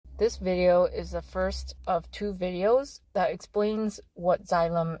This video is the first of 2 videos that explains what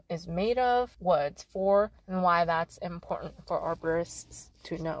xylem is made of, what it's for, and why that's important for arborists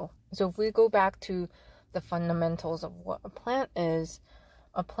to know. So if we go back to the fundamentals of what a plant is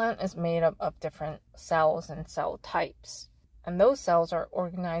made up of different cells and cell types. And those cells are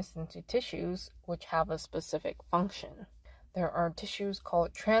organized into tissues which have a specific function. There are tissues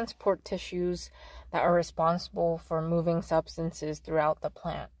called transport tissues that are responsible for moving substances throughout the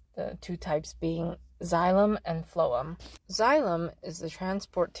plant, the 2 types being xylem and phloem. Xylem is the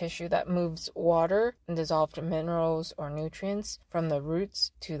transport tissue that moves water and dissolved minerals or nutrients from the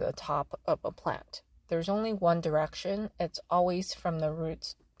roots to the top of a plant. There's only one direction, it's always from the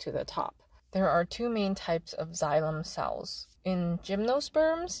roots to the top. There are 2 main types of xylem cells. In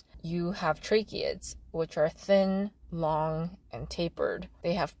gymnosperms, you have tracheids, which are thin, long, and tapered.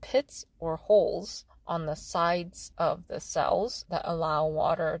 They have pits or holes on the sides of the cells that allow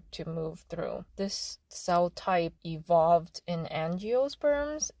water to move through. This cell type evolved in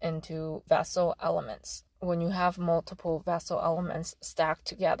angiosperms into vessel elements. When you have multiple vessel elements stacked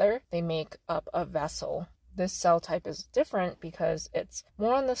together, they make up a vessel. This cell type is different because it's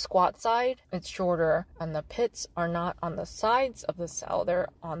more on the squat side, it's shorter, and the pits are not on the sides of the cell, they're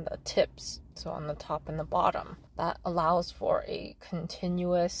on the tips, so on the top and the bottom. That allows for a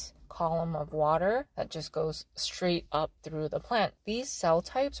continuous column of water that just goes straight up through the plant. These cell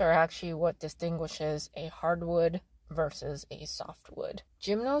types are actually what distinguishes a hardwood versus a softwood.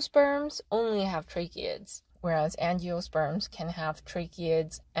 Gymnosperms only have tracheids, whereas angiosperms can have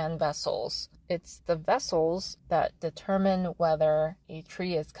tracheids and vessels. It's the vessels that determine whether a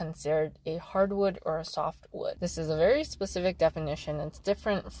tree is considered a hardwood or a softwood. This is a very specific definition. It's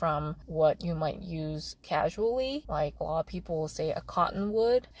different from what you might use casually. Like a lot of people will say a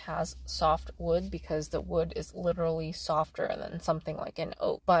cottonwood has soft wood because the wood is literally softer than something like an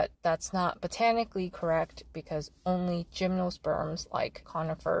oak. But that's not botanically correct because only gymnosperms like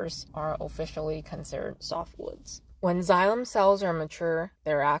conifers are officially considered softwoods. When xylem cells are mature,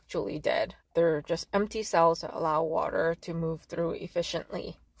 they're actually dead. They're just empty cells that allow water to move through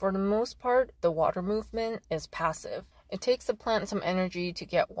efficiently. For the most part, the water movement is passive. It takes the plant some energy to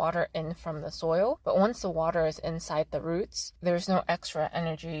get water in from the soil, but once the water is inside the roots, there's no extra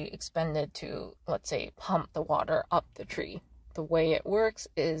energy expended to, let's say, pump the water up the tree. The way it works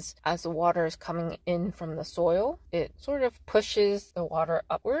is as the water is coming in from the soil, it sort of pushes the water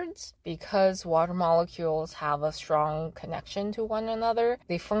upwards. Because water molecules have a strong connection to one another,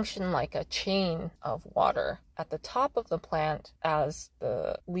 they function like a chain of water. At the top of the plant, as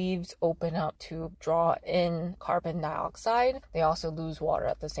the leaves open up to draw in carbon dioxide, they also lose water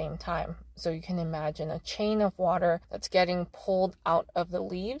at the same time. So you can imagine a chain of water that's getting pulled out of the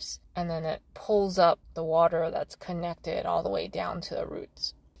leaves, and then it pulls up the water that's connected all the way down to the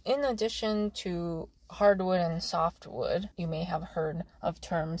roots. In addition to hardwood and softwood, you may have heard of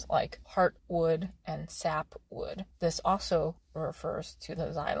terms like heartwood and sapwood. This also refers to the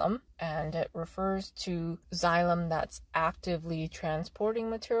xylem, and it refers to xylem that's actively transporting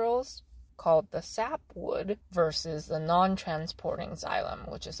materials, called the sapwood, versus the non-transporting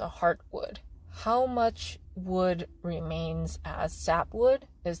xylem, which is a heartwood. How much wood remains as sapwood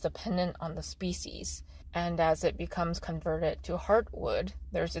is dependent on the species. And as it becomes converted to heartwood,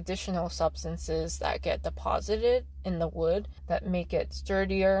 there's additional substances that get deposited in the wood that make it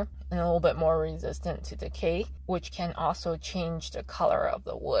sturdier and a little bit more resistant to decay, which can also change the color of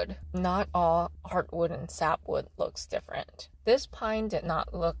the wood. Not all heartwood and sapwood looks different. This pine did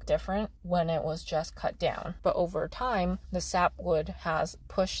not look different when it was just cut down, but over time, the sapwood has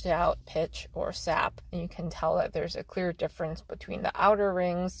pushed out pitch or sap, and you can tell that there's a clear difference between the outer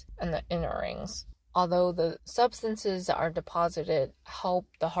rings and the inner rings. Although the substances that are deposited help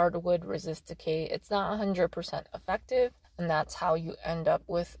the hardwood resist decay, it's not 100% effective, and that's how you end up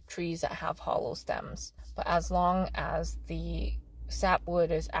with trees that have hollow stems. But as long as the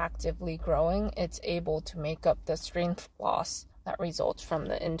sapwood is actively growing, it's able to make up the strength loss that results from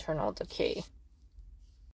the internal decay.